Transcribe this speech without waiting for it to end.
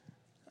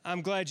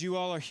I'm glad you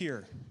all are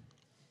here.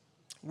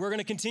 We're going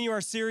to continue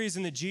our series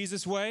in the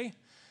Jesus Way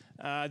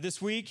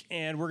this week,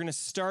 and we're going to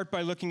start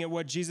by looking at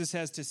what Jesus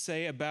has to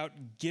say about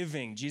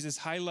giving. Jesus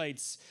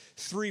highlights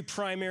three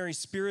primary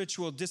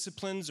spiritual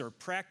disciplines or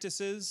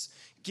practices: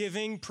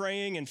 giving,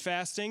 praying, and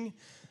fasting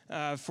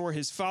for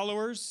his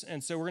followers.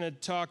 And so we're going to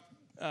talk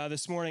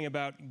this morning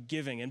about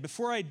giving. And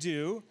before I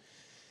do,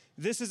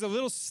 this is a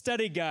little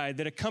study guide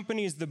that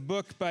accompanies the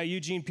book by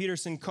Eugene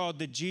Peterson called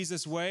The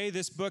Jesus Way.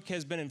 This book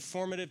has been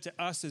informative to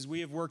us as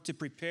we have worked to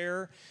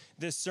prepare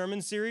this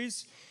sermon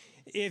series.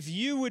 If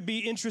you would be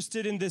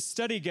interested in this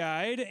study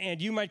guide,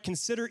 and you might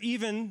consider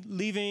even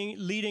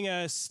leading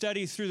a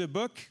study through the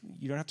book,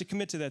 you don't have to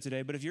commit to that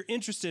today, but if you're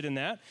interested in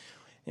that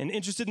and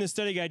interested in the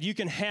study guide, you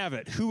can have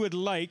it. Who would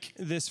like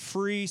this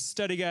free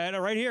study guide?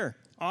 Right here.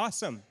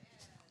 Awesome.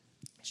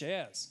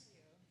 Jazz.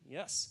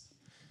 Yes.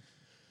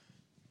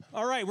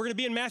 All right, we're going to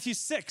be in Matthew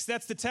 6.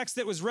 That's the text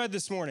that was read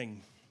this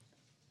morning.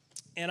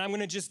 And I'm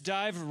going to just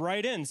dive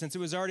right in since it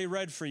was already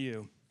read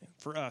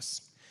for us.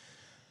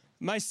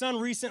 My son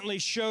recently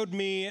showed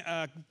me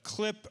a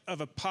clip of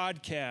a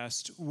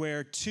podcast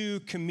where two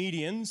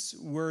comedians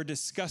were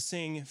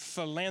discussing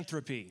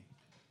philanthropy.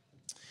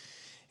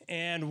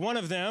 And one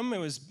of them, it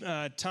was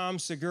Tom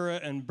Segura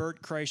and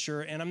Bert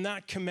Kreischer, and I'm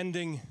not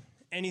commending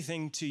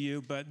anything to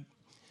you, but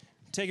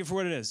take it for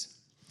what it is.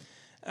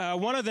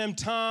 One of them,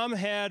 Tom,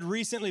 had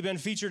recently been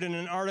featured in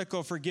an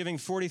article for giving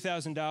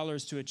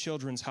 $40,000 to a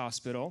children's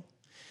hospital.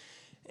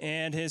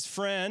 And his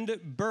friend,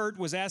 Bert,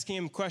 was asking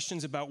him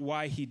questions about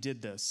why he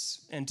did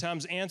this. And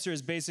Tom's answer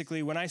is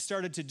basically, when I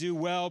started to do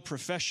well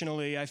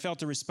professionally, I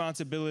felt a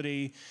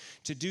responsibility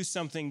to do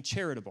something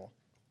charitable.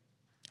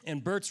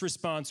 And Bert's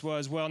response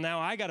was, well, now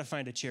I got to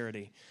find a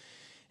charity.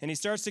 And he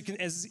starts to,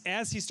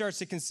 as he starts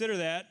to consider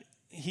that,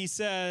 he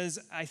says,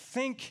 I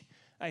think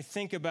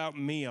about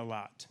me a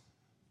lot.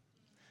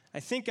 I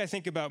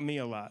think about me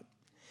a lot.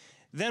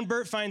 Then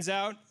Bert finds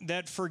out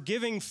that for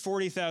giving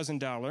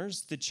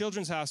 $40,000, the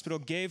Children's Hospital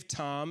gave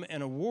Tom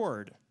an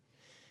award.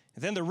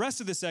 Then the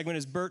rest of the segment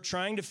is Bert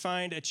trying to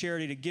find a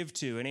charity to give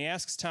to, and he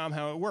asks Tom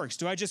how it works.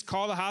 Do I just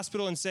call the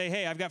hospital and say,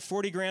 hey, I've got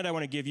 40 grand I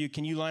want to give you.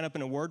 Can you line up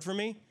an award for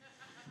me?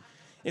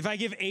 If I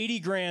give 80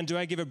 grand, do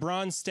I get a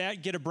bronze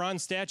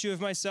statue of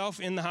myself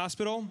in the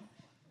hospital?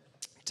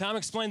 Tom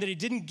explained that he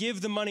didn't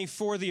give the money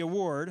for the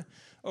award.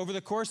 Over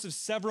the course of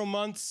several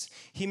months,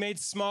 he made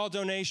small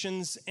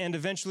donations, and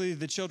eventually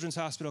the Children's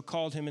Hospital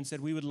called him and said,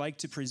 we would like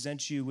to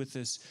present you with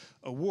this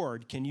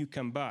award. Can you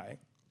come by?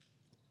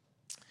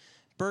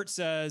 Bert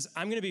says,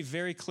 I'm going to be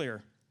very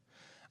clear.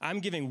 I'm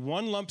giving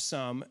one lump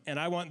sum, and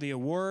I want the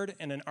award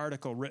and an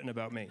article written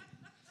about me.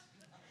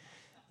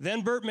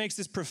 Then Bert makes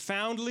this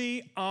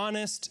profoundly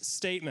honest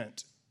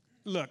statement.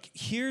 Look,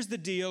 here's the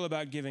deal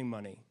about giving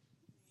money.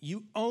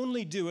 You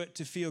only do it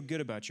to feel good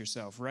about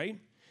yourself, right?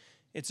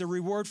 It's a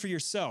reward for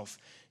yourself.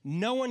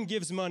 No one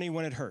gives money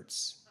when it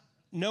hurts.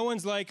 No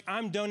one's like,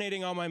 I'm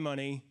donating all my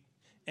money,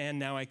 and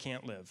now I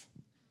can't live.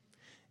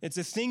 It's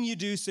a thing you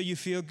do so you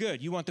feel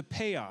good. You want the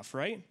payoff,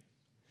 right?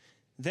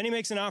 Then he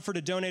makes an offer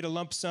to donate a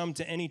lump sum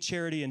to any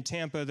charity in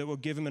Tampa that will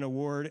give him an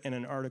award and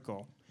an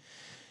article.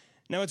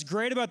 Now, what's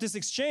great about this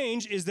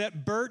exchange is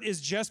that Bert is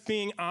just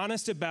being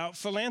honest about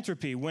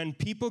philanthropy. When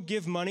people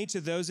give money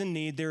to those in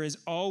need, there is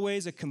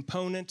always a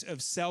component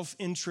of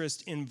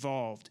self-interest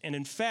involved. And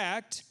in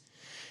fact,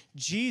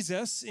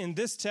 Jesus, in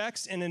this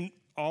text and in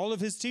all of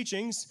his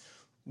teachings,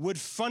 would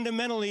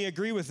fundamentally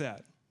agree with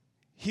that.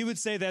 He would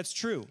say that's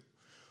true.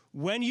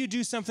 When you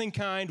do something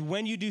kind,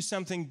 when you do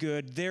something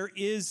good, there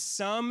is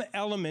some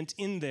element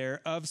in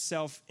there of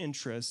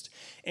self-interest,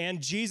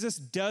 and Jesus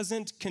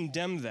doesn't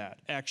condemn that,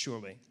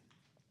 actually.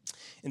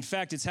 In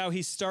fact, it's how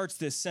he starts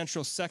this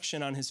central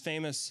section on his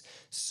famous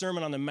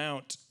Sermon on the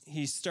Mount.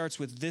 He starts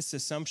with this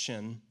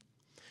assumption: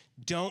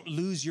 don't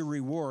lose your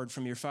reward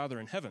from your Father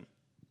in heaven.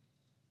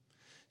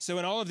 So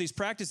in all of these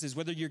practices,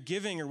 whether you're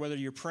giving or whether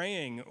you're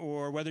praying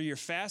or whether you're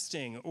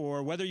fasting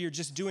or whether you're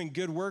just doing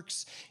good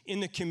works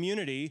in the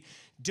community,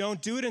 don't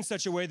do it in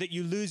such a way that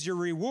you lose your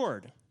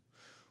reward.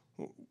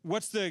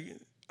 What's the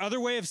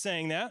other way of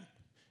saying that?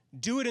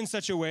 Do it in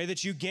such a way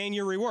that you gain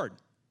your reward.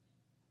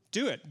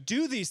 Do it.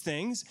 Do these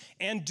things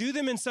and do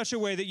them in such a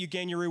way that you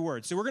gain your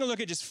reward. So we're going to look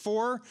at just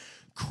four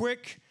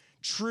quick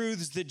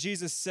truths that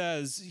Jesus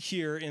says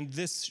here in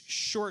this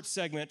short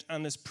segment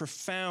on this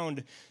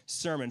profound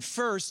sermon.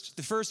 First,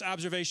 the first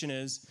observation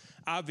is,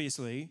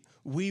 obviously,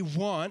 we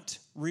want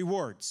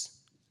rewards.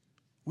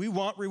 We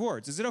want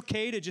rewards. Is it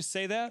okay to just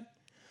say that?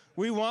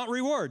 We want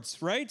rewards,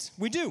 right?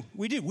 We do.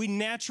 We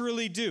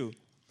naturally do.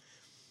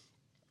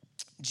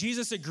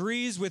 Jesus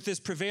agrees with this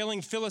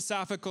prevailing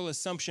philosophical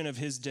assumption of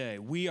his day.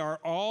 We are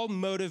all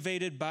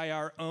motivated by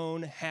our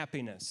own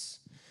happiness.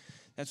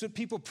 That's what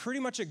people pretty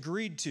much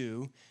agreed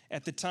to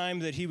at the time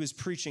that he was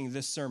preaching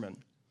this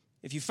sermon.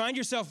 If you find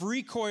yourself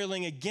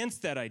recoiling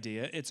against that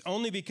idea, it's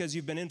only because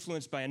you've been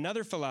influenced by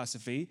another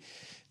philosophy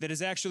that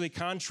is actually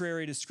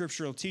contrary to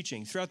scriptural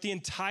teaching. Throughout the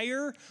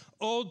entire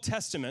Old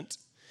Testament,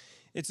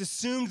 it's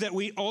assumed that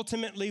we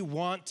ultimately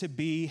want to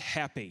be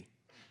happy.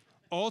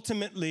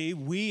 ultimately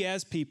we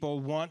as people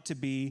want to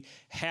be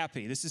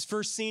happy. This is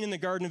first seen in the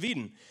Garden of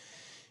Eden.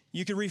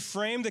 You could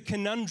reframe the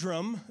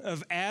conundrum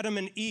of Adam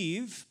and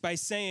Eve by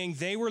saying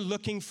they were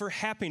looking for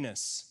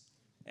happiness.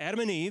 Adam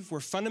and Eve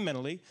were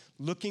fundamentally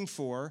looking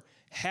for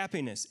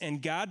happiness.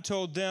 And God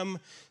told them,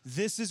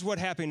 this is what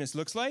happiness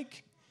looks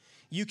like.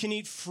 You can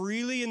eat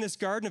freely in this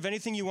garden of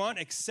anything you want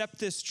except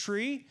this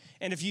tree.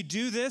 And if you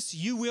do this,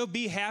 you will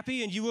be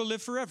happy and you will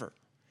live forever.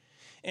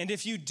 And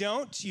if you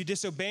don't, you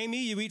disobey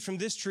me, you eat from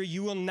this tree,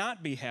 you will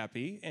not be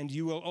happy and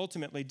you will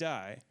ultimately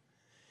die.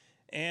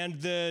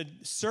 And the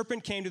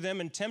serpent came to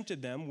them and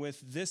tempted them with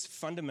this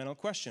fundamental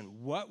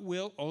question: what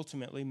will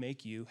ultimately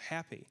make you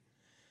happy?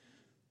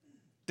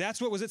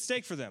 That's what was at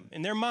stake for them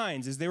in their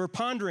minds as they were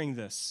pondering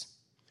this.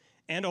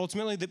 And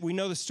ultimately, we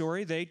know the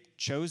story. They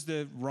chose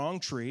the wrong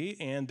tree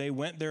and they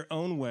went their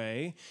own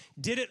way.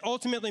 Did it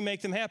ultimately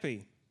make them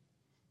happy?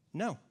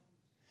 No.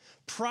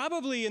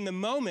 Probably in the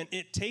moment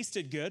it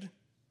tasted good.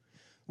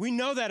 We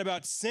know that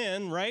about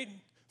sin, right?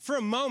 For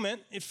a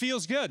moment, it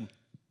feels good.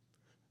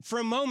 For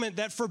a moment,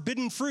 that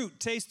forbidden fruit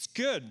tastes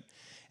good.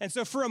 And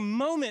so for a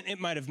moment, it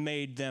might have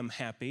made them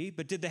happy,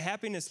 but did the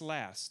happiness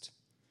last?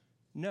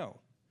 No.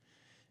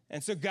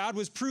 And so God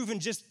was proven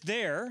just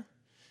there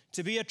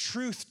to be a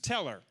truth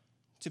teller,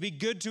 to be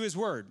good to his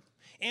word.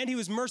 And he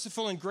was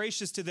merciful and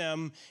gracious to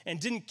them and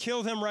didn't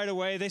kill them right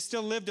away. They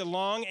still lived a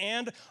long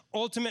and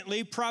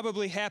ultimately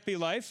probably happy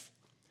life.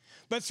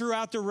 But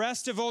throughout the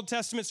rest of Old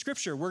Testament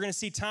scripture, we're going to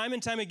see time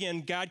and time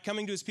again God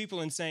coming to his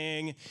people and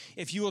saying,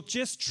 if you will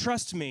just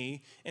trust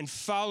me and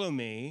follow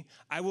me,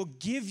 I will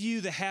give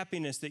you the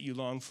happiness that you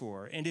long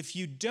for. And if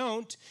you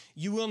don't,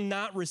 you will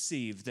not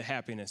receive the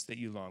happiness that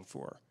you long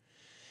for.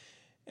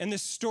 And the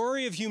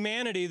story of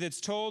humanity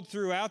that's told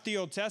throughout the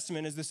Old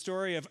Testament is the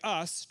story of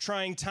us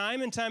trying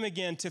time and time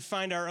again to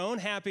find our own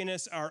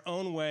happiness, our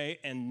own way,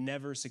 and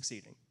never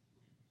succeeding.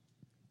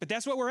 But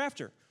that's what we're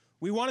after.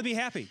 We want to be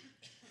happy.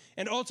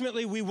 And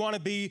ultimately, we want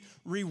to be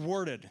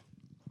rewarded.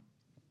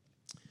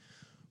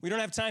 We don't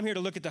have time here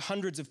to look at the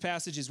hundreds of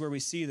passages where we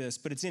see this,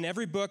 but it's in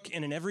every book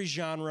and in every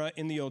genre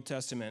in the Old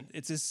Testament.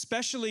 It's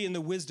especially in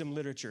the wisdom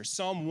literature.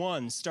 Psalm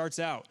 1 starts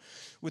out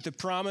with the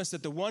promise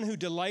that the one who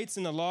delights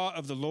in the law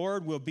of the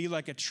Lord will be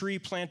like a tree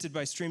planted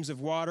by streams of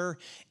water,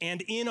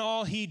 and in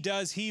all he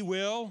does, he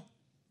will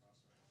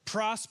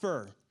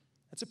prosper.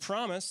 That's a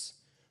promise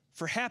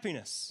for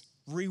happiness,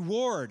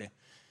 reward.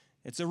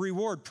 It's a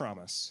reward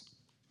promise.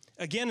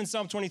 Again, in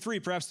Psalm 23,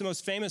 perhaps the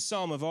most famous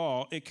psalm of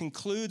all, it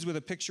concludes with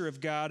a picture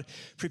of God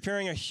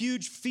preparing a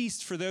huge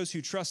feast for those who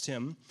trust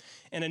him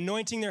and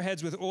anointing their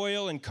heads with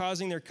oil and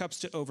causing their cups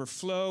to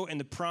overflow. And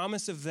the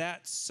promise of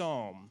that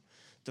psalm,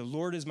 the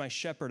Lord is my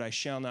shepherd, I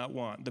shall not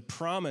want. The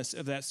promise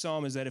of that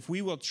psalm is that if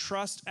we will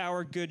trust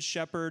our good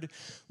shepherd,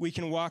 we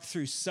can walk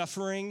through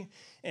suffering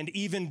and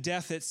even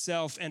death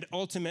itself and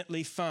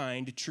ultimately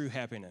find true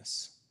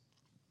happiness.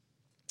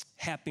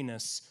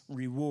 Happiness,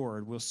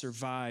 reward, will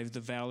survive the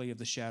valley of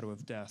the shadow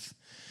of death.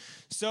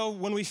 So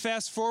when we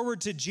fast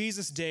forward to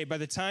Jesus' day, by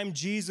the time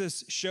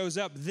Jesus shows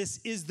up, this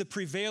is the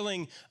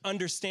prevailing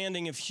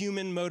understanding of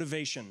human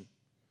motivation.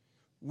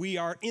 We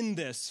are in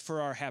this for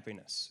our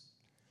happiness.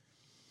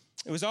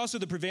 It was also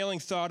the prevailing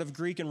thought of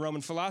Greek and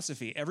Roman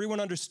philosophy.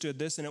 Everyone understood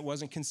this, and it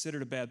wasn't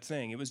considered a bad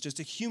thing. It was just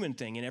a human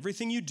thing. And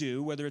everything you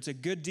do, whether it's a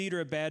good deed or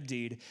a bad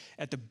deed,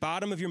 at the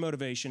bottom of your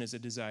motivation is a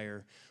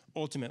desire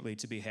ultimately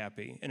to be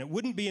happy. And it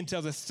wouldn't be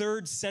until the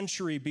 3rd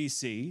century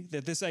BC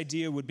that this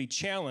idea would be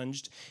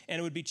challenged, and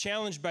it would be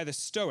challenged by the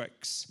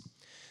Stoics.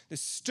 The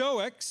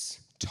Stoics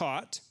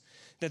taught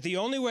that the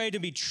only way to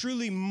be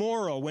truly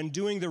moral when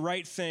doing the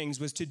right things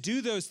was to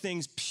do those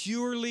things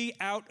purely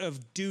out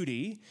of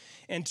duty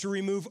and to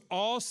remove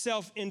all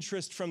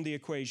self-interest from the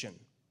equation.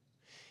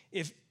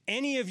 If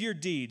any of your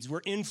deeds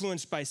were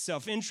influenced by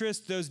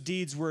self-interest, those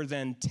deeds were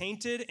then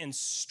tainted and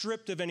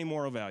stripped of any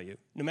moral value,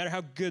 no matter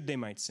how good they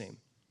might seem.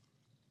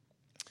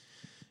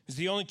 It's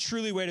the only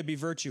truly way to be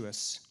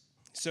virtuous.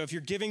 So if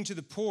you're giving to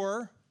the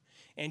poor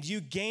and you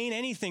gain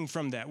anything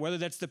from that, whether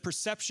that's the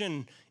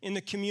perception in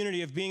the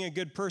community of being a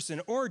good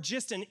person or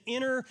just an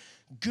inner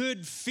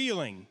good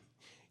feeling,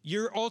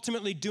 you're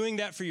ultimately doing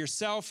that for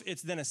yourself.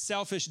 It's then a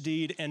selfish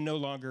deed and no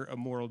longer a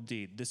moral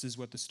deed. This is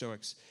what the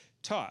Stoics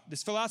taught.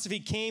 This philosophy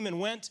came and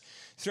went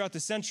throughout the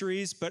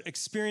centuries, but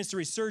experienced a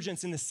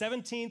resurgence in the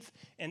 17th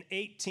and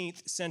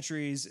 18th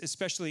centuries,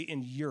 especially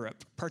in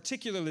Europe,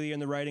 particularly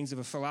in the writings of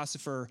a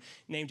philosopher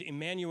named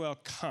Immanuel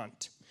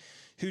Kant,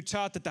 who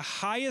taught that the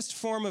highest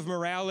form of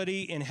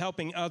morality in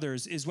helping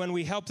others is when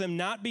we help them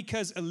not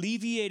because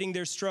alleviating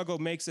their struggle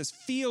makes us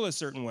feel a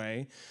certain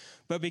way,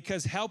 but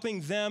because helping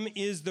them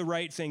is the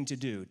right thing to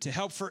do. To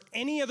help for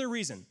any other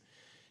reason,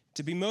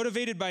 to be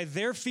motivated by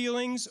their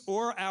feelings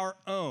or our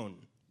own,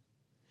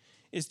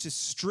 is to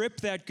strip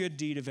that good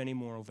deed of any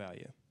moral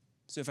value.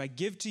 So if I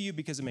give to you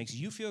because it makes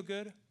you feel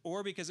good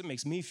or because it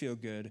makes me feel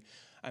good,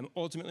 I'm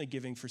ultimately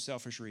giving for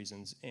selfish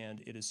reasons,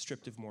 and it is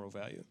stripped of moral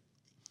value.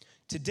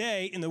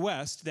 Today, in the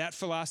West, that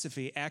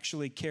philosophy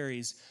actually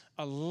carries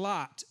a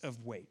lot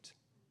of weight.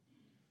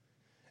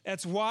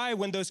 That's why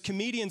when those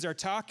comedians are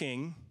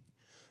talking,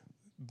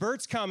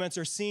 Bert's comments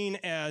are seen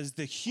as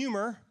the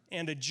humor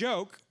and a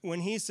joke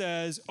when he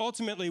says,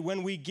 ultimately,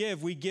 when we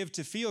give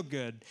to feel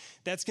good.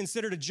 That's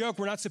considered a joke.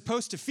 We're not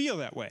supposed to feel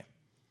that way,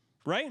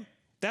 right?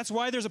 That's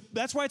why it's a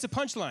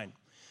punchline,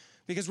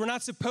 because we're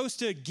not supposed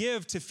to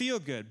give to feel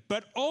good.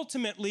 But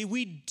ultimately,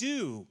 we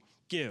do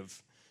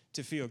give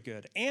to feel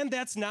good. And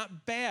that's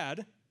not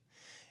bad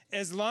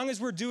as long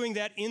as we're doing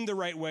that in the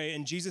right way,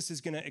 and Jesus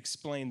is going to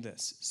explain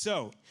this.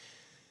 So,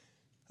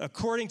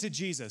 according to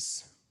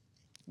Jesus,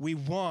 we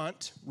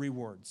want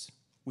rewards.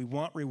 We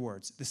want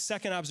rewards. The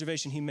second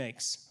observation he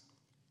makes,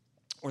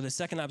 or the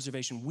second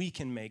observation we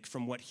can make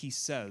from what he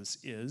says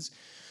is,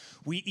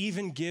 we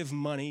even give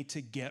money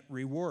to get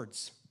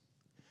rewards.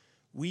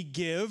 We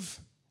give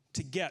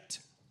to get.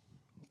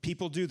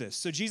 People do this.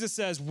 So Jesus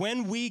says,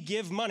 when we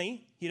give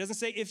money, he doesn't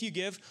say if you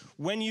give,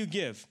 when you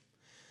give.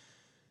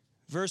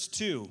 Verse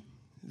 2,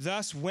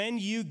 thus when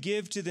you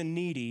give to the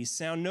needy,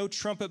 sound no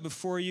trumpet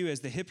before you as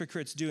the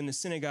hypocrites do in the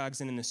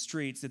synagogues and in the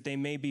streets, that they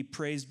may be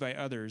praised by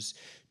others.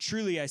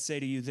 Truly I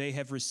say to you, they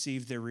have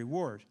received their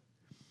reward.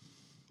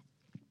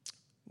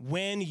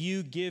 When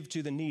you give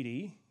to the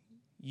needy,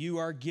 you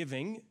are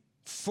giving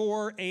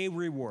for a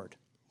reward.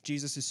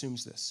 Jesus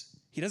assumes this.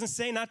 He doesn't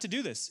say not to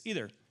do this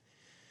either.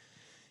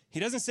 He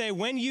doesn't say,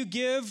 when you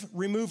give,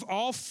 remove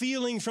all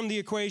feeling from the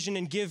equation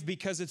and give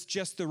because it's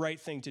just the right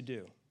thing to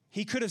do.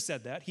 He could have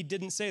said that. He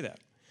didn't say that.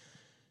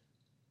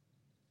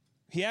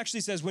 He actually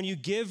says, when you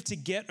give to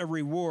get a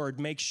reward,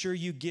 make sure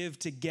you give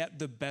to get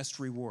the best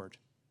reward.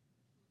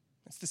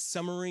 That's the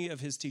summary of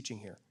his teaching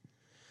here.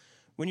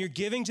 When you're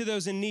giving to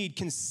those in need,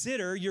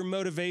 consider your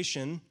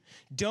motivation.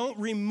 Don't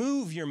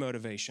remove your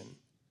motivation.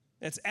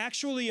 That's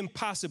actually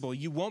impossible.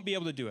 You won't be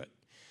able to do it.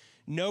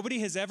 Nobody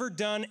has ever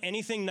done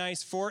anything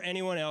nice for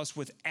anyone else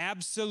with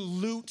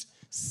absolute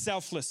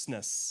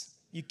selflessness.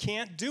 You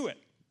can't do it.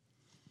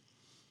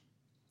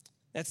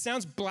 That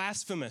sounds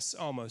blasphemous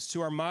almost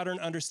to our modern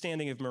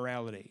understanding of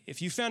morality.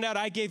 If you found out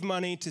I gave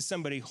money to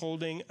somebody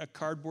holding a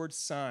cardboard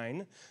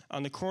sign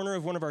on the corner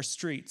of one of our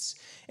streets,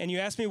 and you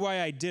asked me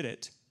why I did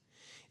it,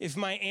 if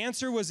my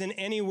answer was in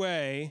any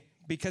way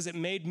because it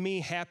made me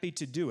happy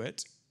to do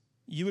it,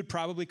 you would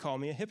probably call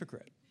me a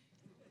hypocrite.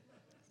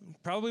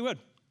 Probably would.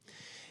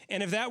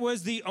 And if that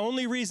was the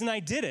only reason I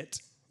did it,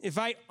 if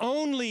I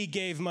only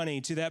gave money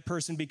to that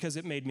person because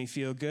it made me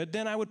feel good,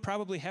 then I would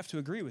probably have to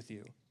agree with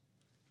you.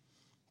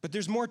 But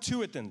there's more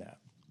to it than that.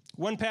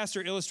 One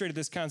pastor illustrated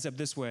this concept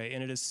this way,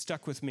 and it has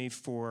stuck with me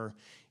for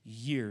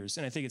years,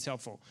 and I think it's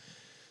helpful.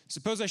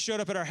 Suppose I showed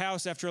up at our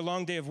house after a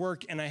long day of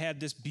work, and I had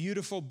this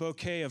beautiful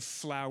bouquet of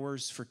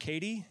flowers for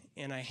Katie,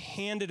 and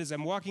as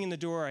I'm walking in the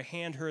door, I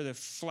hand her the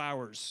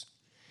flowers.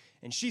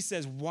 And she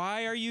says,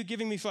 "Why are you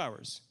giving me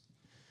flowers?"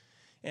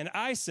 And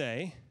I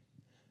say,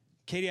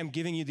 "Katie, I'm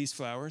giving you these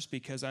flowers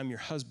because I'm your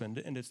husband,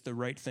 and it's the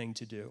right thing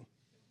to do."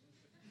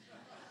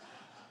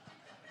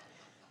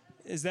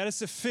 Is that a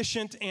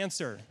sufficient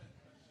answer?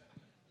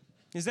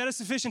 Is that a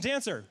sufficient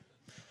answer?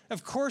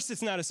 Of course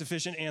it's not a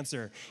sufficient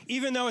answer.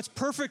 Even though it's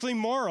perfectly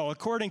moral,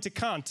 according to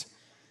Kant,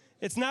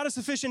 it's not a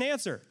sufficient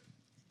answer.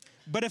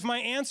 But if my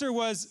answer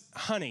was,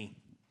 "Honey,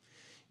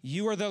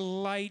 you are the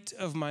light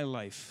of my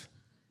life,"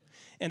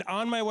 and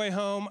on my way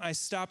home, I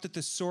stopped at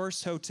the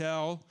Source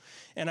Hotel,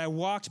 and I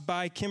walked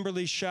by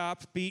Kimberly's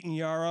shop, Beat and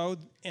Yarrow,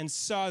 and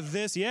saw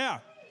this,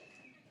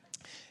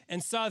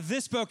 and saw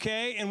this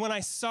bouquet, and when I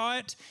saw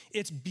it,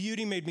 its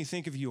beauty made me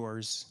think of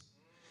yours.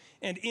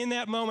 And in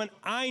that moment,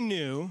 I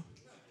knew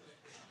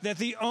that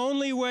the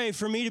only way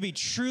for me to be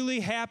truly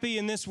happy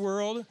in this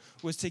world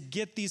was to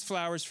get these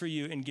flowers for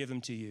you and give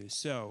them to you.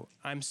 So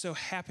I'm so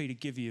happy to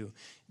give you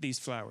these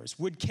flowers.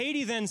 Would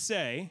Katie then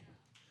say,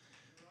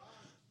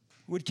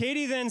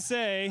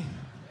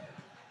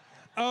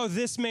 "Oh,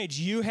 this made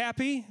you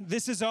happy?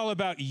 This is all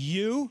about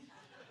you"?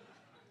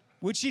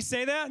 Would she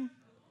say that?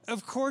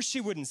 Of course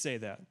she wouldn't say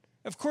that.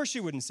 Of course she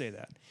wouldn't say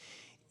that.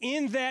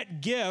 In that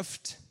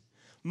gift,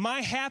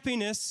 my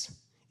happiness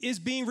is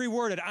being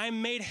rewarded.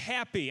 I'm made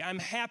happy. I'm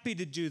happy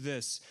to do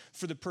this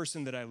for the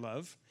person that I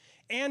love.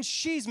 And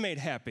she's made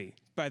happy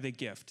by the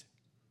gift.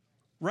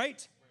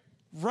 Right?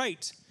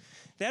 Right.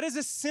 That is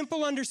a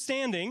simple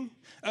understanding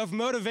of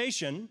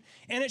motivation,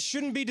 and it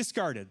shouldn't be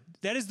discarded.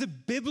 That is the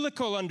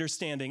biblical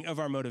understanding of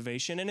our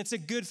motivation, and it's a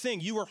good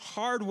thing. You are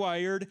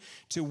hardwired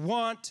to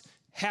want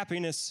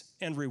happiness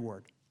and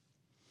reward.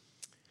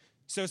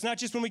 So it's not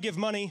just when we give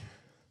money,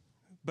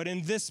 but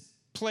in this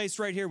place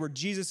right here where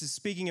Jesus is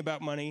speaking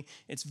about money,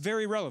 it's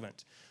very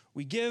relevant.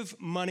 We give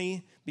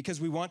money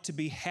because we want to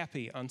be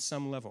happy on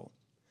some level.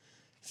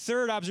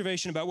 Third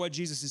observation about what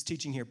Jesus is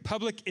teaching here: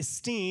 public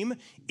esteem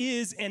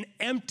is an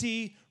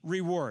empty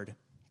reward.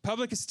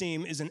 Public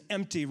esteem is an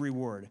empty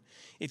reward.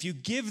 If you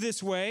give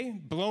this way,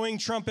 blowing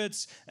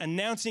trumpets,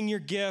 announcing your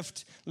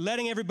gift,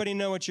 letting everybody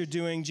know what you're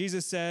doing,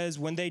 Jesus says,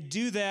 when they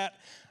do that,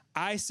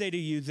 I say to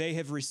you, they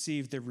have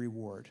received their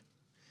reward.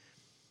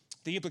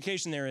 The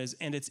implication there is,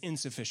 and it's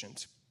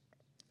insufficient.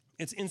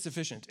 It's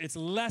insufficient. It's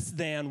less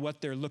than what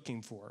they're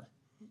looking for.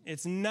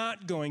 It's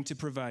not going to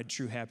provide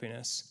true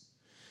happiness.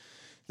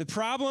 The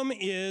problem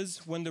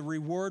is when the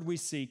reward we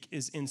seek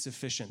is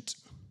insufficient.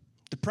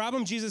 The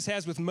problem Jesus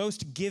has with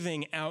most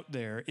giving out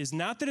there is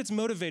not that it's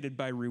motivated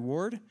by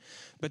reward,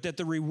 but that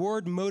the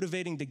reward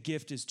motivating the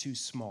gift is too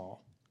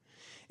small.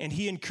 And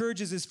he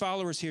encourages his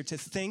followers here to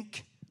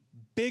think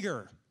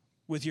bigger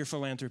with your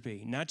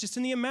philanthropy, not just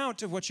in the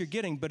amount of what you're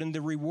getting, but in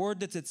the reward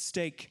that's at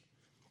stake.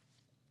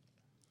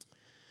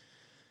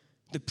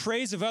 The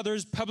praise of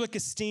others, public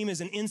esteem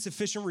is an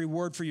insufficient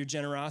reward for your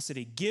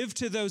generosity. Give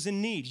to those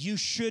in need. You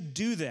should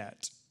do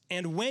that.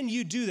 And when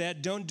you do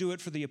that, don't do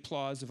it for the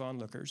applause of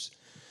onlookers.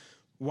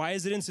 Why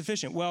is it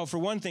insufficient? Well, for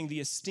one thing, the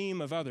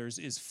esteem of others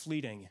is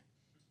fleeting.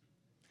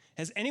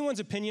 Has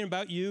anyone's opinion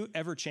about you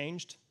ever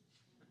changed?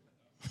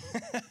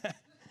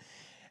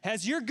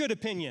 Has your good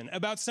opinion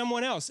about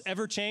someone else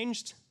ever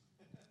changed?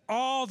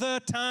 All the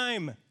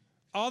time.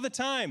 All the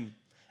time.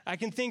 I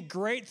can think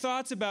great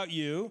thoughts about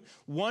you,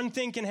 one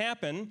thing can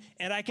happen,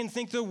 and I can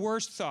think the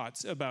worst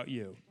thoughts about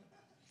you.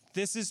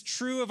 This is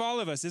true of all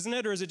of us, isn't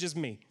it? Or is it just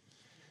me?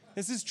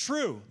 This is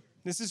true.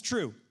 This is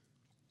true.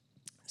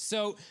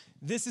 So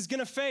this is going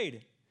to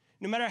fade.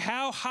 No matter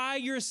how high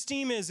your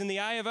esteem is in the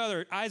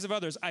eyes of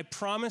others, I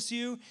promise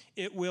you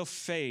it will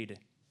fade.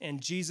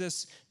 And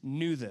Jesus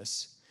knew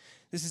this.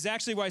 This is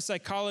actually why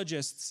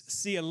psychologists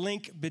see a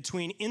link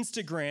between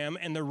Instagram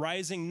and the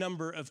rising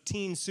number of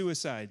teen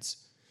suicides.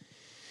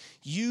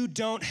 You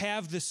don't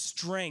have the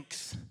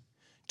strength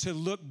to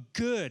look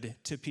good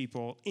to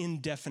people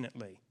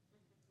indefinitely.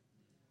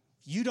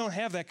 You don't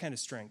have that kind of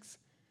strength.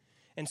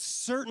 And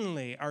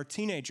certainly our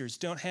teenagers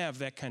don't have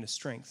that kind of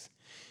strength.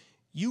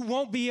 You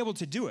won't be able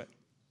to do it.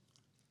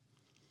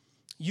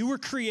 You were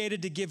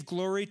created to give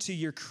glory to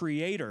your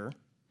Creator.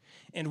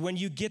 And when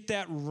you get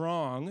that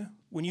wrong,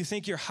 when you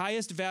think your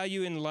highest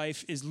value in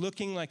life is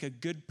looking like a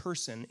good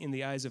person in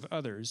the eyes of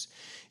others,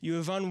 you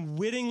have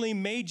unwittingly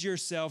made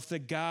yourself the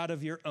God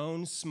of your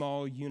own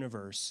small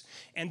universe.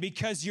 And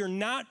because you're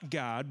not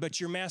God,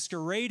 but you're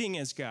masquerading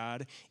as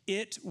God,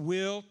 it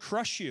will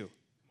crush you.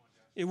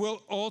 It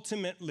will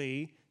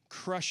ultimately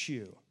crush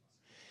you.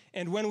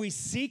 And when we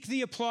seek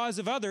the applause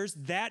of others,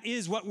 that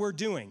is what we're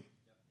doing.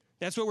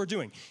 That's what we're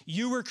doing.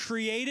 You were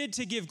created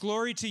to give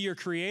glory to your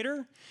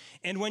Creator,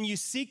 and when you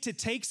seek to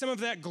take some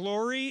of that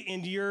glory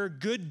into your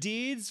good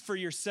deeds for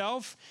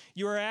yourself,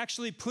 you are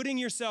actually putting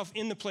yourself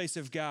in the place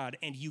of God,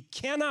 and you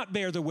cannot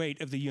bear the weight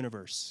of the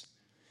universe.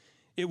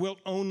 It will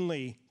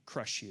only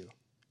crush you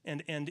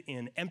and end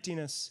in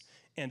emptiness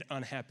and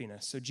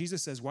unhappiness. So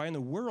Jesus says, why in the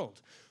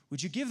world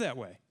would you give that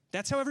way?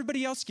 That's how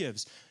everybody else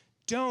gives.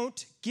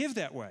 Don't give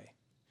that way.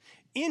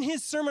 In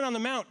his Sermon on the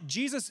Mount,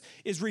 Jesus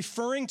is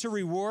referring to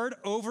reward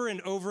over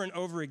and over and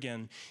over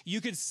again.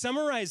 You could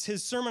summarize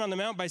his Sermon on the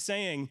Mount by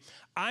saying,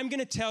 I'm going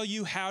to tell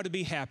you how to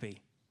be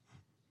happy.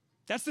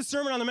 That's the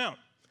Sermon on the Mount.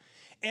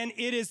 And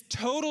it is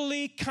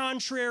totally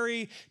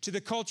contrary to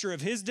the culture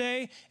of his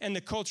day and the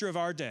culture of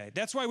our day.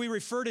 That's why we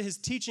refer to his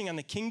teaching on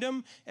the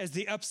kingdom as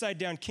the upside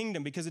down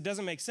kingdom, because it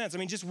doesn't make sense. I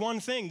mean, just one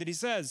thing that he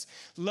says,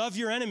 love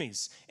your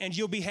enemies and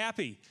you'll be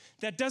happy.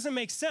 That doesn't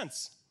make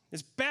sense.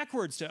 It's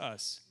backwards to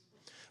us.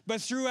 But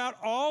throughout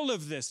all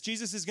of this,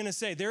 Jesus is going to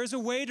say, there is a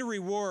way to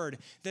reward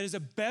that is a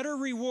better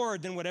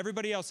reward than what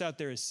everybody else out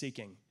there is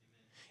seeking.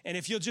 And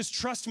if you'll just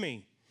trust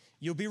me,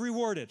 you'll be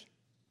rewarded.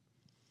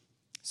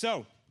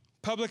 So,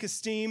 public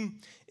esteem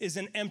is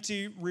an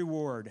empty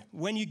reward.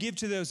 When you give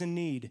to those in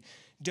need,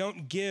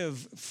 don't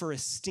give for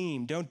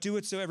esteem. Don't do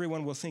it so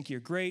everyone will think you're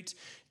great.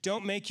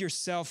 Don't make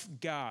yourself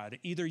God,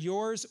 either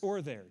yours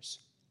or theirs.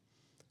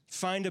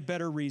 Find a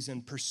better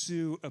reason.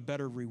 Pursue a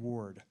better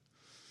reward.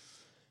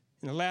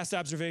 And the last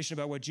observation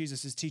about what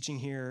Jesus is teaching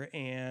here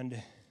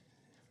and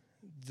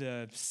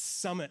the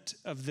summit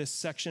of this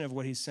section of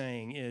what he's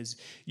saying is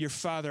your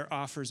Father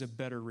offers a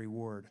better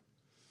reward.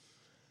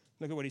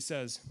 Look at what he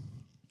says.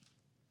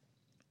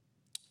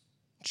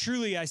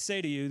 Truly I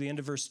say to you, the end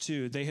of verse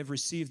 2, they have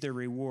received their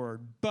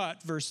reward.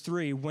 But, verse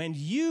 3, when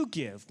you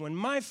give, when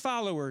my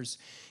followers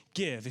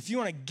give, if you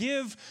want to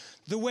give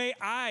the way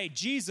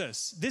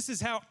Jesus, this is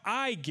how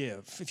I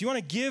give. If you want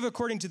to give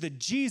according to the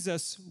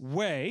Jesus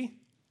way,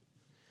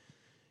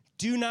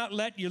 do not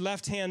let your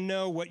left hand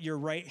know what your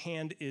right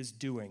hand is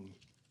doing,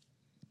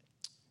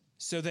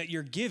 so that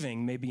your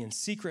giving may be in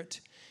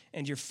secret,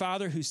 and your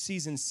Father who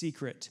sees in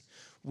secret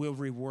will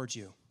reward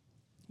you.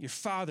 Your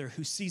Father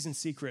who sees in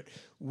secret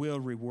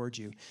will reward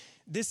you.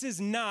 This is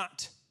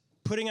not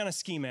putting on a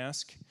ski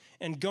mask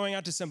and going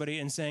out to somebody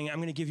and saying, I'm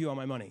going to give you all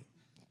my money.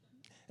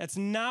 That's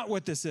not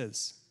what this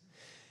is.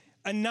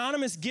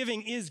 Anonymous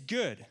giving is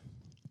good.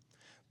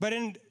 But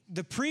in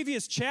the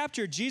previous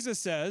chapter, Jesus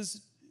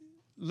says,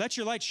 let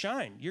your light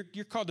shine.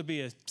 You're called to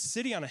be a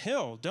city on a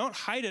hill. Don't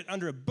hide it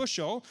under a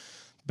bushel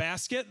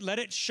basket. Let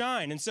it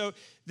shine. And so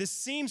this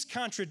seems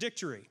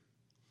contradictory.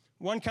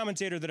 One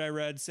commentator that I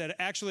read said,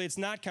 actually, it's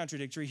not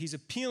contradictory. He's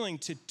appealing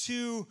to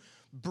two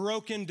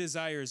broken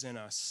desires in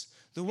us.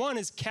 The one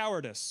is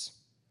cowardice.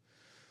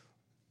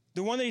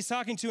 The one that he's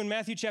talking to in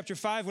Matthew chapter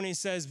 5 when he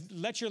says,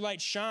 let your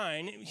light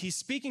shine, he's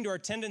speaking to our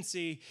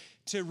tendency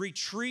to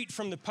retreat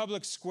from the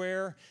public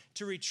square,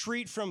 to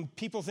retreat from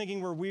people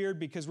thinking we're weird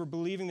because we're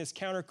believing this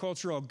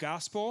countercultural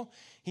gospel.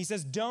 He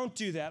says, don't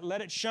do that. Let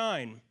it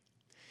shine.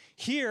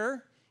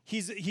 Here,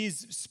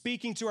 he's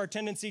speaking to our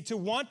tendency to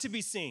want to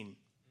be seen.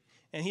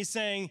 And he's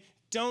saying,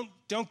 don't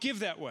give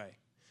that way.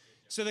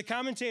 So the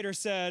commentator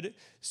said,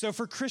 so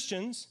for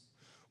Christians,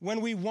 when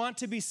we want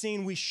to be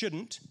seen, we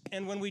shouldn't.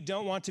 And when we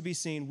don't want to be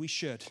seen, we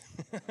should.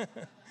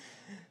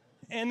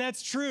 And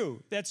that's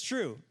true. That's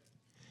true.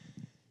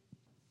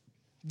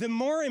 The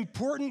more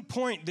important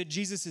point that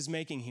Jesus is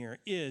making here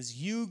is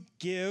you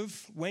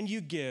give, when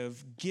you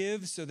give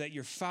so that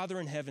your Father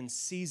in heaven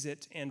sees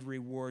it and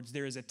rewards.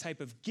 There is a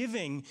type of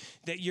giving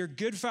that your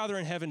good Father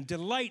in heaven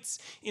delights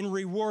in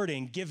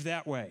rewarding. Give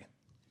that way.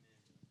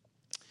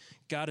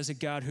 God is a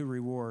God who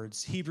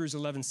rewards. Hebrews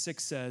 11:6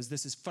 says,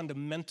 this is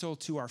fundamental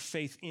to our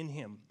faith in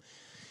him.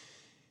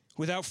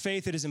 Without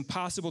faith, it is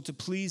impossible to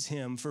please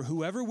him, for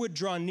whoever would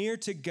draw near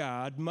to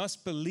God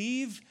must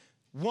believe,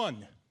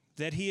 1,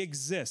 that he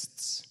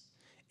exists,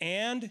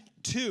 and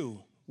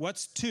 2,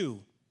 what's 2?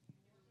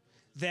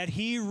 That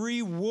he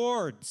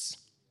rewards.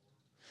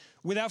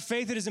 Without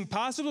faith, it is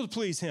impossible to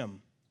please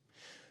him.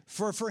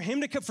 For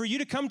you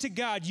to come to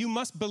God, you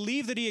must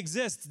believe that he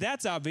exists.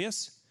 That's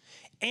obvious.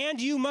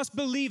 And you must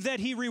believe that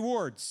he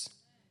rewards.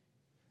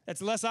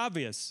 That's less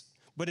obvious,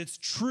 but it's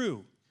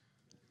true.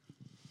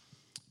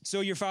 So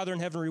your Father in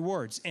heaven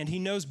rewards, and he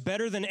knows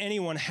better than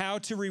anyone how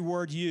to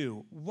reward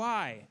you.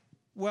 Why?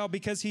 Well,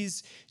 because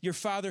he's your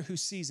Father who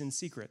sees in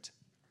secret.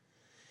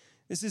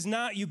 This is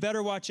not, you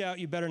better watch out,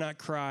 you better not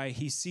cry.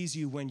 He sees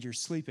you when you're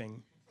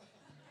sleeping.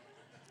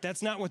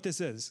 That's not what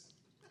this is.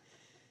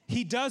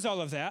 He does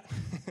all of that.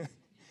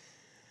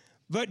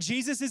 But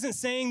Jesus isn't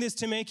saying this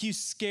to make you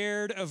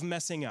scared of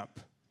messing up.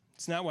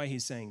 It's not why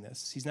he's saying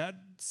this. He's not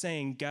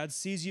saying God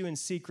sees you in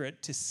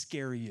secret to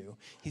scare you.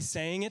 He's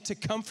saying it to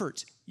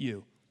comfort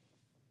you.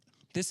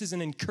 This is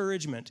an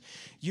encouragement.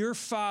 Your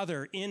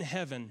Father in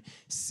heaven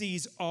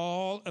sees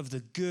all of the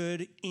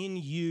good in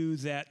you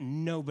that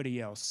nobody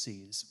else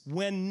sees,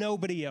 when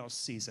nobody else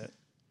sees it.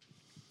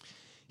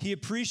 He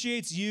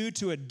appreciates you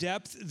to a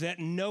depth that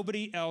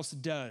nobody else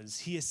does.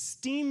 He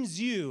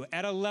esteems you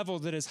at a level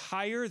that is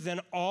higher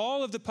than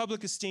all of the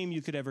public esteem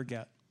you could ever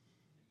get.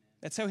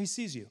 That's how he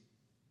sees you.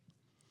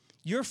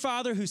 Your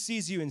Father who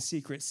sees you in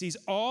secret sees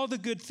all the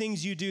good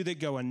things you do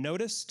that go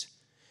unnoticed.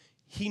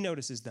 He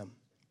notices them.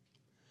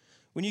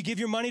 When you give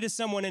your money to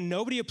someone and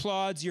nobody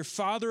applauds, your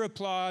Father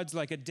applauds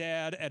like a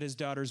dad at his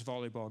daughter's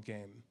volleyball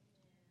game.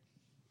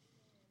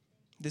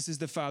 This is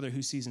the Father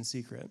who sees in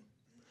secret.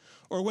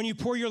 Or when you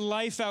pour your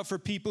life out for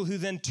people who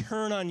then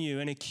turn on you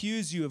and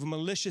accuse you of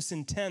malicious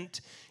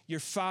intent, your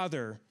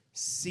Father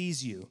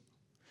sees you.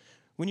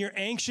 When you're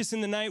anxious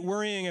in the night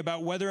worrying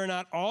about whether or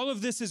not all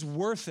of this is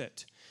worth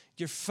it,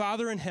 your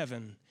Father in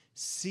heaven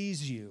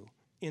sees you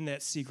in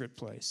that secret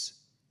place.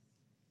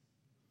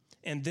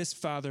 And this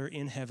Father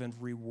in heaven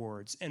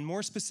rewards. And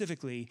more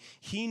specifically,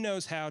 he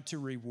knows how to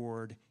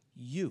reward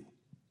you.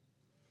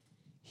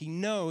 He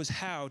knows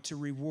how to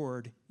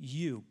reward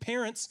you.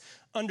 Parents,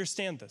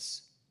 understand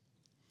this.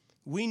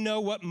 We know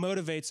what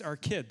motivates our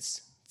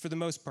kids for the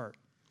most part.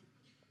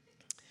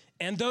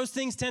 And those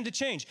things tend to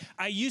change.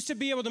 I used to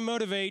be able to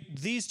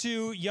motivate these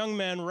two young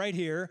men right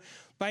here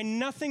by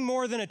nothing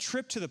more than a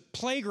trip to the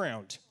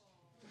playground.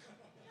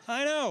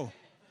 I know.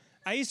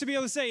 I used to be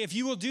able to say, if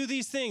you will do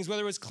these things,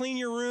 whether it was clean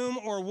your room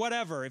or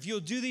whatever, if you'll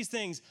do these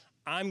things,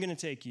 I'm going to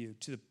take you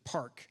to the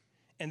park.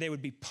 And they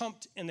would be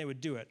pumped and they would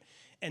do it.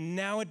 And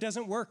now it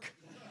doesn't work.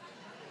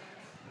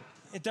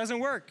 It doesn't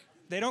work.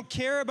 They don't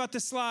care about the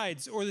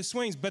slides or the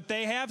swings, but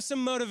they have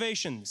some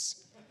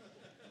motivations.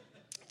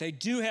 They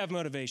do have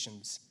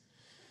motivations.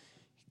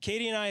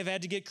 Katie and I have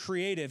had to get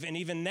creative, and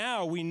even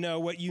now we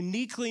know what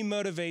uniquely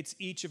motivates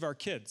each of our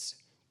kids.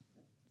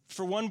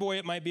 For one boy,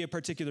 it might be a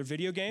particular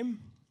video game.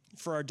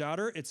 For our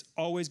daughter, it's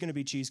always going to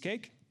be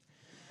cheesecake.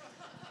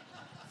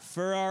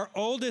 For our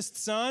oldest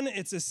son,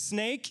 it's a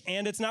snake,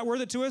 and it's not worth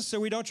it to us, so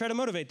we don't try to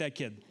motivate that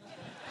kid.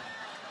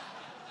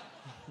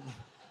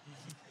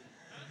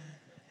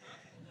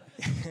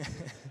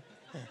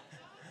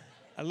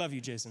 I love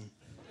you, Jason.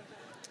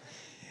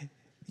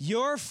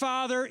 Your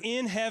Father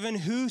in heaven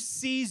who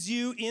sees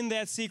you in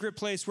that secret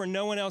place where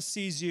no one else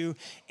sees you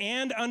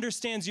and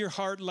understands your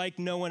heart like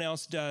no one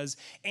else does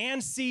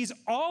and sees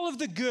all of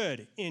the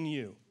good in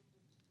you,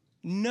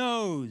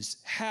 knows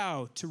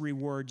how to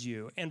reward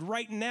you. And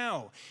right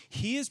now,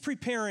 he is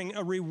preparing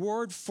a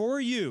reward for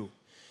you,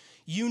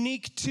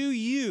 unique to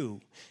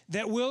you,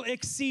 that will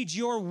exceed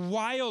your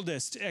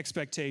wildest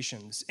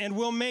expectations and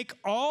will make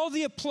all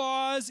the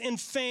applause and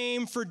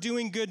fame for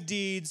doing good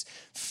deeds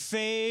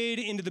fade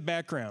into the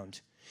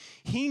background.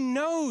 He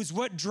knows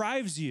what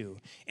drives you,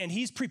 and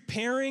he's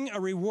preparing a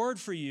reward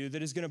for you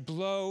that is going to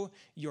blow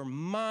your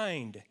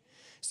mind.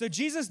 So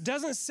Jesus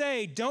doesn't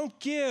say, don't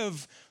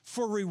give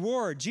for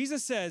reward.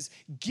 Jesus says,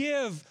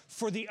 give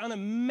for the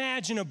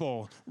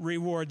unimaginable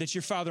reward that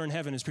your Father in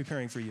heaven is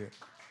preparing for you.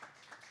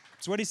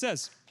 That's what he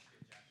says.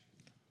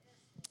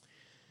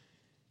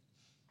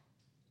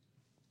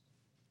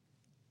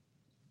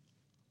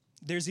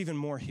 there's even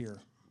more here.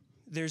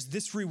 There's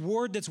this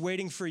reward that's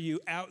waiting for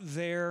you out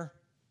there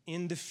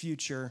in the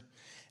future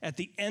at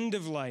the end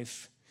of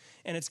life,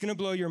 and it's going to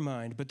blow your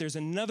mind. But there's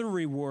another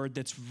reward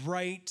that's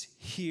right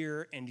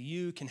here, and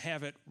you can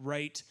have it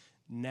right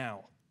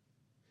now.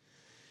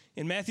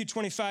 In Matthew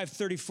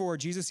 25:34,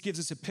 Jesus gives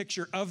us a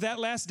picture of that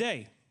last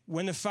day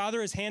when the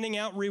Father is handing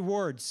out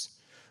rewards.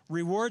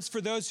 Rewards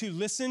for those who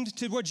listened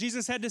to what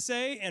Jesus had to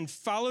say and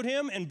followed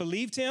him and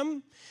believed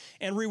him,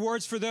 and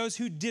rewards for those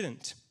who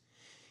didn't.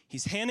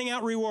 He's handing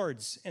out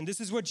rewards, and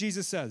this is what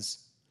Jesus says.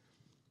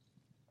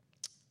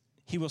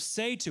 He will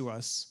say to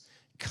us,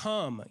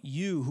 "Come,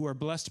 you who are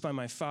blessed by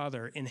my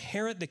Father,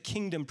 inherit the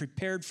kingdom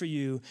prepared for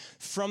you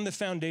from the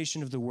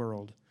foundation of the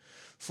world.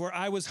 For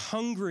I was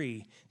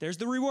hungry." There's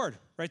the reward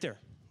right there.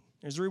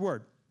 There's the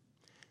reward.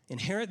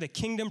 Inherit the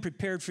kingdom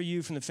prepared for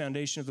you from the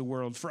foundation of the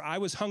world. For I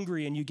was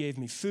hungry and you gave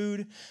me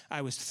food.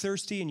 I was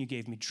thirsty and you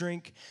gave me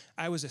drink.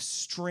 I was a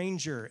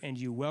stranger and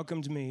you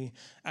welcomed me.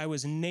 I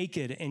was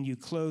naked and you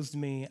clothed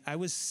me. I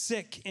was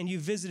sick and you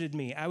visited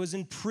me. I was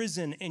in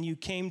prison and you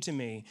came to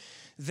me.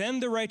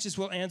 Then the righteous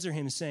will answer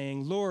him,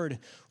 saying, Lord,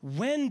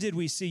 when did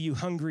we see you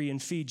hungry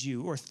and feed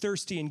you, or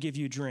thirsty and give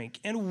you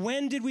drink? And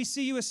when did we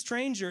see you a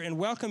stranger and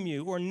welcome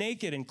you, or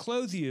naked and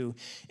clothe you?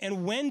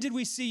 And when did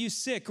we see you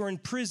sick or in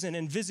prison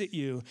and visit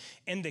you?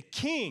 And the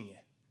king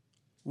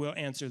will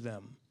answer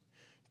them,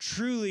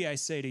 truly I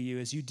say to you,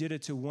 as you did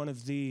it to one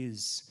of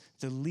these,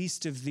 the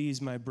least of these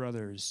my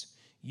brothers,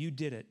 you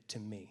did it to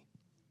me.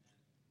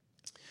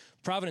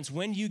 Providence,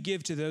 when you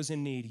give to those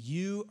in need,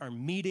 you are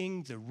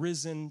meeting the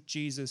risen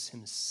Jesus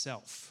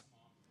himself.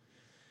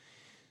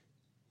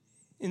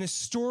 In the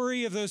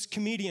story of those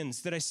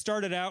comedians that I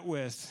started out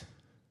with,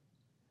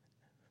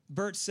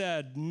 Bert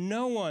said,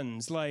 no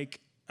one's like,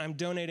 I'm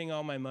donating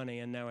all my money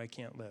and now I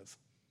can't live.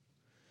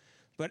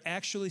 But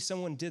actually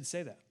someone did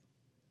say that.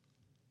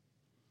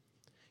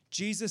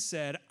 Jesus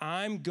said,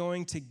 I'm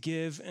going to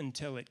give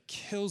until it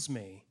kills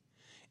me,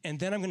 and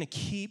then I'm going to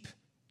keep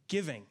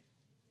giving.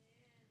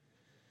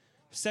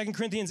 2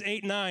 Corinthians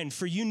 8:9,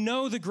 for you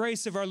know the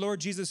grace of our Lord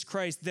Jesus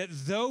Christ, that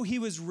though he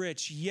was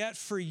rich, yet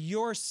for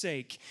your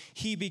sake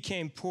he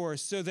became poor,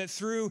 so that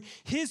through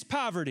his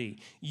poverty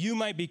you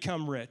might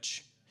become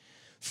rich.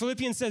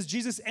 Philippians says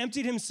Jesus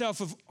emptied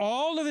himself of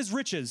all of his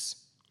riches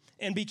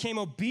and became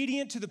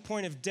obedient to the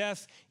point of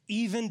death,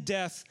 even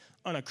death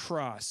on a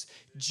cross.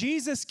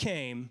 Jesus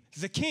came,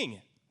 the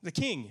king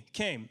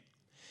came,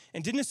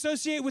 and didn't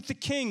associate with the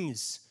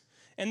kings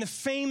and the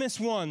famous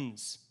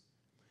ones.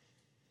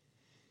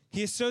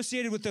 He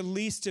associated with the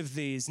least of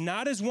these,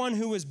 not as one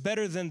who was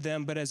better than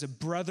them, but as a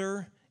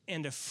brother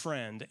and a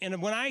friend.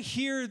 And when I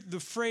hear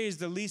the phrase,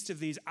 the least of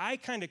these, I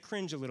kind of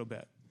cringe a little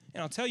bit.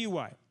 And I'll tell you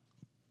why.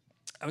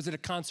 I was at a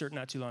concert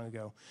not too long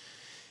ago.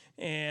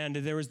 And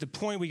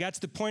we got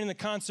to the point in the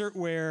concert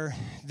where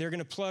they're going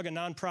to plug a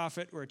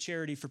nonprofit or a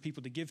charity for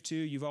people to give to.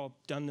 You've all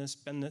done this,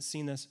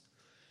 seen this.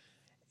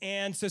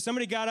 And so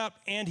somebody got up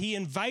and he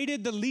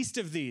invited the least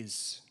of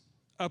these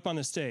up on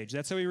the stage.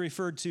 That's how he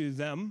referred to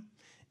them.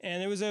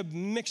 And it was a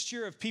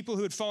mixture of people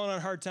who had fallen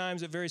on hard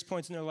times at various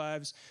points in their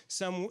lives.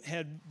 Some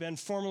had been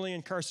formerly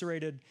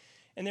incarcerated.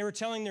 And they were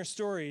telling their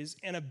stories.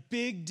 And a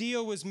big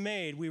deal was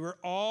made.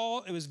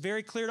 It was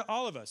very clear to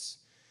all of us.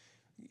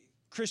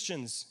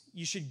 Christians,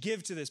 you should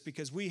give to this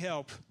because we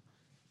help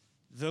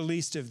the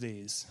least of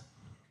these.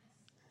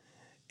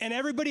 And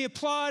everybody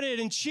applauded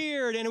and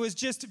cheered. And it was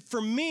just, for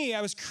me,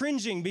 I was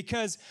cringing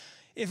because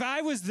if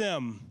I was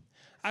them,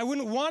 I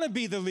wouldn't want to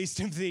be the least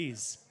of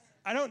these.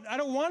 I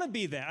don't want to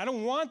be that. I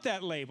don't want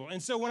that label.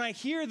 And so when I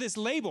hear this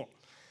label,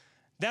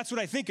 that's what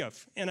I think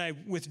of, and I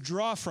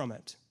withdraw from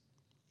it.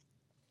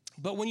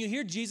 But when you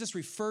hear Jesus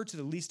refer to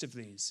the least of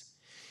these,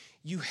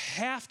 you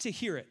have to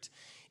hear it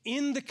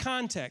in the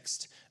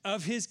context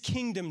of his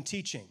kingdom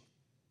teaching.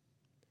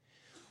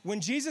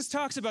 When Jesus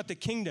talks about the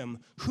kingdom,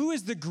 who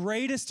is the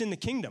greatest in the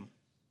kingdom?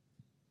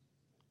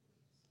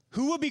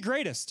 Who will be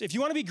greatest? If you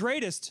want to be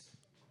greatest,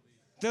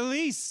 the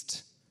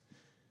least.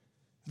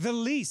 The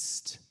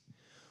least.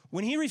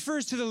 When he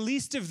refers to the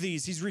least of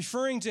these, he's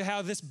referring to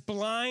how this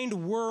blind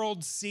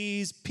world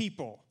sees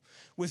people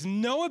with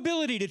no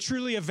ability to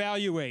truly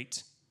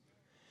evaluate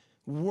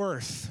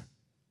worth.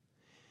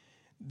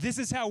 This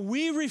is how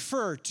we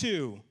refer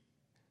to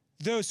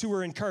those who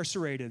were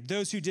incarcerated,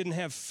 those who didn't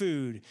have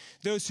food,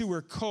 those who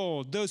were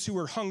cold, those who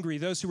were hungry,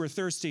 those who were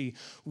thirsty.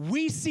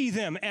 We see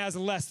them as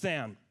less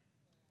than.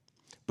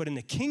 But in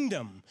the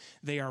kingdom,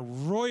 they are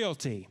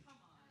royalty.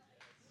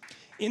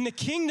 In the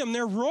kingdom,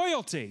 they're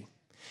royalty.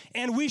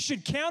 And we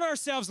should count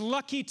ourselves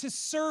lucky to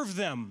serve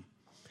them.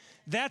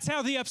 That's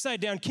how the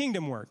upside-down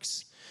kingdom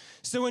works.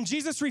 So when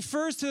Jesus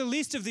refers to the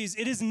least of these,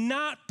 it is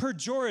not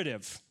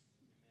pejorative.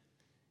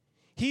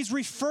 He's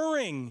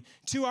referring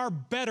to our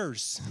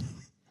betters.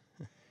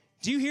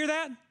 Do you hear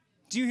that?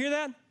 Do you hear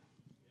that?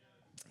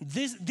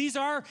 These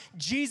are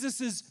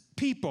Jesus's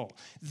people.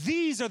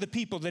 These are the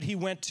people that he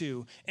went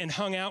to and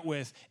hung out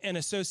with and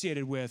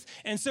associated with.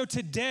 And so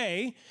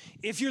today,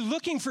 if you're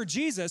looking for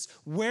Jesus,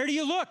 where do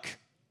you look?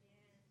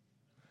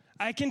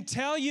 I can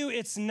tell you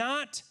it's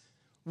not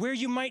where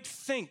you might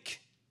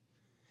think.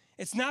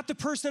 It's not the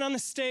person on the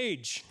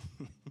stage.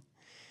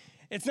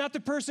 It's not the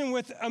person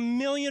with 1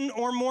 million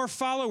or more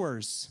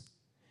followers.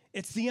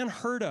 It's the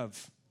unheard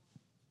of.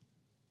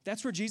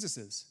 That's where Jesus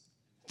is.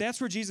 That's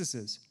where Jesus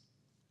is.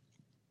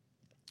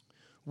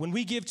 When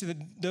we give to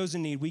those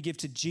in need, we give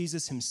to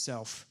Jesus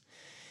himself.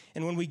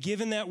 And when we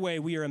give in that way,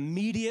 we are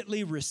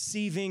immediately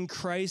receiving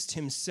Christ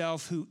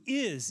himself, who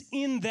is,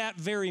 in that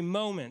very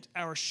moment,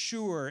 our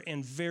sure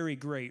and very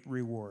great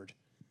reward.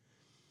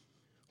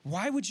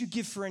 Why would you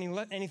give for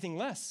anything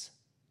less?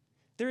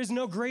 There is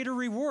no greater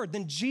reward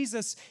than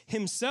Jesus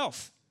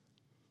himself.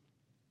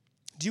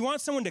 Do you want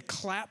someone to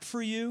clap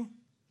for you,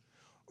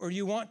 or do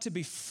you want to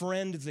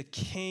befriend the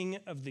King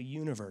of the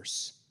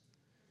universe?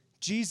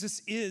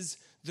 Jesus is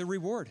the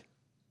reward.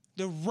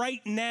 The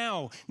right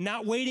now,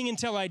 not waiting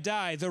until I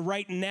die, the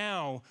right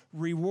now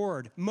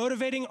reward,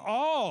 motivating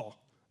all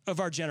of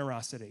our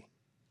generosity.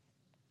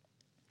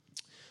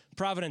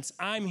 Providence,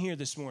 I'm here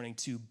this morning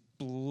to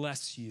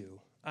bless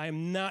you. I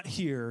am not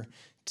here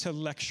to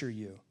lecture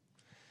you.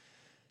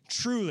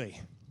 Truly,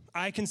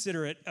 I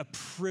consider it a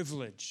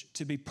privilege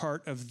to be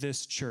part of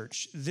this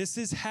church. This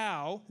is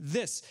how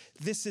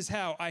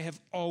I have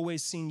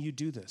always seen you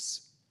do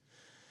this.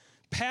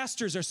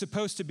 Pastors are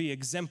supposed to be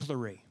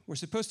exemplary. We're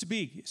supposed to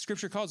be,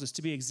 Scripture calls us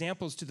to be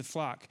examples to the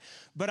flock.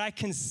 But I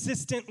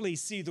consistently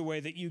see the way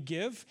that you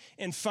give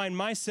and find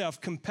myself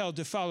compelled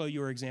to follow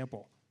your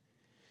example.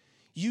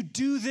 You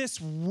do this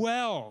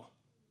well.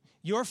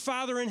 Your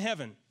Father in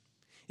heaven,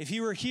 if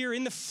he were here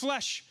in the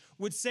flesh,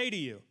 would say to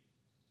you,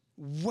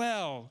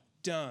 well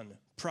done,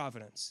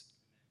 Providence.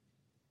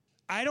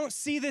 I don't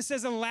see this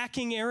as a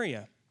lacking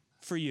area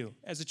for you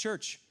as a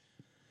church.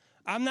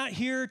 I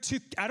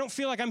don't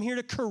feel like I'm here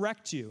to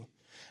correct you.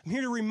 I'm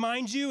here to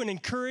remind you and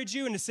encourage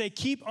you and to say,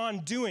 keep on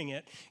doing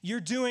it. You're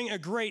doing a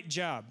great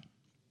job.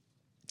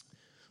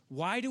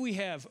 Why do we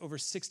have over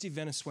 60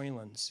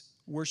 Venezuelans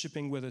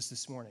worshiping with us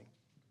this morning?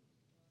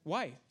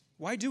 Why?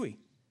 Why do we?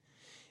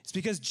 It's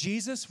because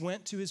Jesus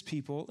went to his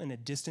people in a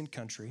distant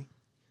country,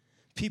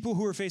 people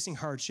who were facing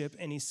hardship,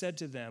 and he said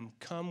to them,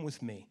 come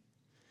with me.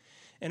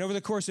 And over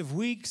the course of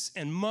weeks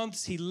and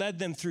months, he led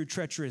them through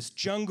treacherous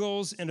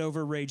jungles and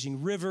over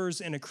raging rivers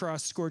and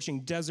across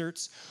scorching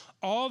deserts,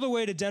 all the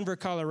way to Denver,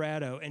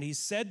 Colorado. And he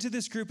said to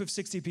this group of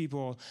 60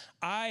 people,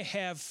 I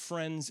have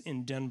friends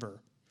in Denver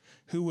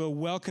who will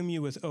welcome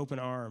you with open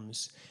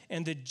arms.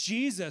 And the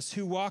Jesus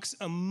who walks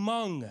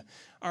among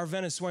our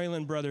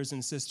Venezuelan brothers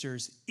and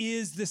sisters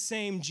is the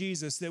same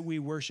Jesus that we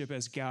worship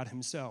as God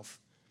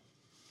himself.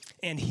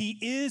 And he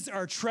is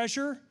our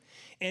treasure,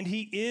 and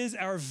he is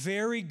our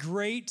very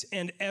great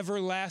and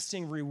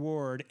everlasting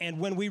reward. And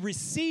when we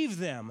receive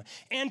them,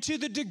 and to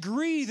the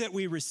degree that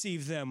we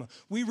receive them,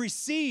 we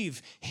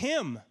receive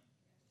him.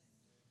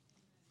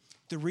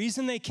 The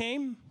reason they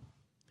came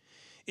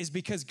is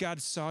because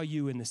God saw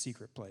you in the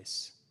secret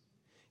place.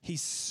 He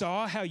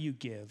saw how you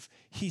give.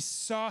 He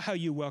saw how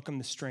you welcome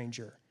the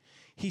stranger.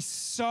 He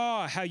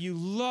saw how you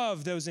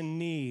love those in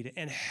need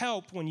and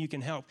help when you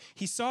can help.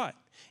 He saw it.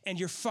 And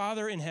your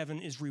Father in heaven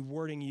is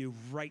rewarding you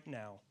right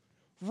now.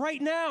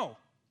 Right now.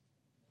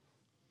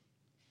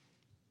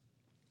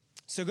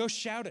 So go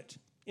shout it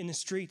in the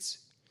streets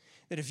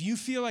that if you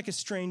feel like a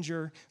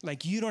stranger,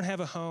 like you don't have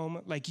a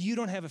home, like you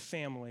don't have a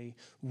family,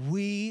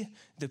 we,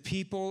 the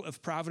people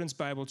of Providence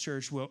Bible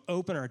Church, will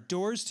open our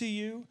doors to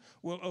you.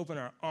 We'll open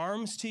our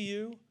arms to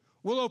you.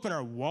 We'll open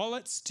our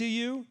wallets to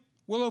you.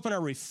 We'll open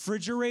our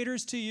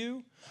refrigerators to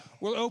you.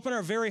 We'll open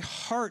our very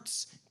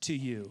hearts to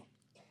you.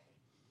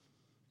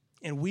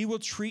 And we will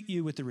treat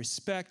you with the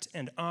respect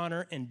and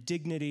honor and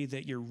dignity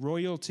that your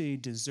royalty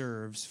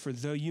deserves. For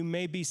though you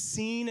may be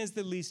seen as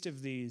the least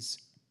of these,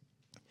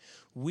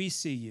 we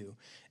see you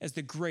as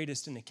the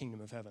greatest in the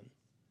kingdom of heaven.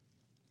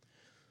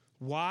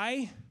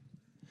 Why?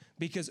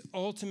 Because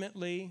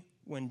ultimately,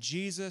 when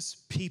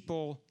Jesus'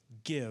 people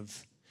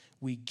give,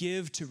 we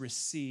give to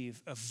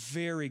receive a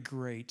very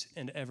great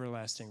and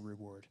everlasting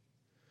reward.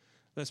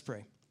 Let's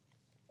pray.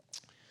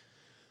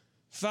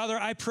 Father,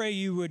 I pray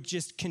you would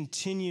just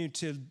continue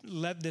to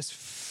let this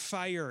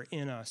fire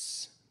in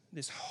us,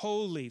 this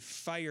holy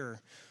fire,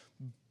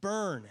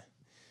 burn,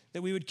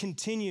 that we would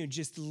continue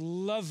just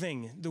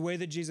loving the way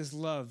that Jesus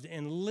loved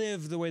and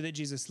live the way that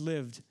Jesus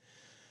lived.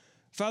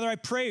 Father, I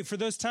pray for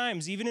those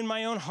times, even in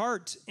my own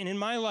heart and in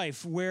my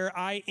life, where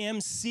I am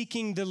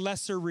seeking the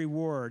lesser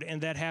reward,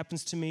 and that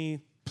happens to me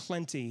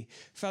plenty.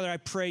 Father, I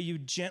pray you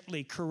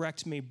gently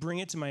correct me, bring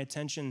it to my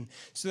attention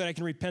so that I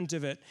can repent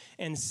of it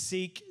and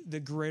seek the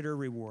greater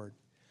reward.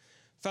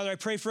 Father, I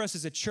pray for us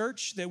as a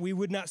church that we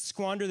would not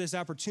squander this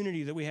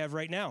opportunity that we have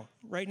right now.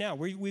 Right now,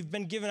 we've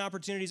been given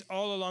opportunities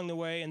all along the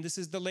way, and this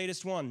is the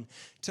latest one,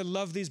 to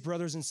love these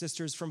brothers and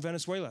sisters from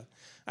Venezuela.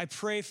 I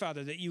pray,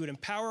 Father, that you would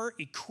empower,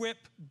 equip,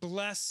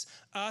 bless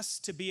us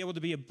to be able to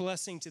be a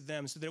blessing to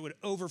them so that it would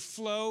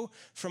overflow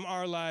from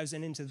our lives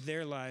and into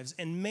their lives,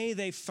 and may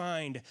they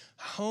find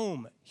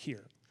home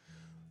here.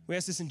 We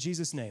ask this in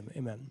Jesus' name,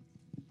 amen.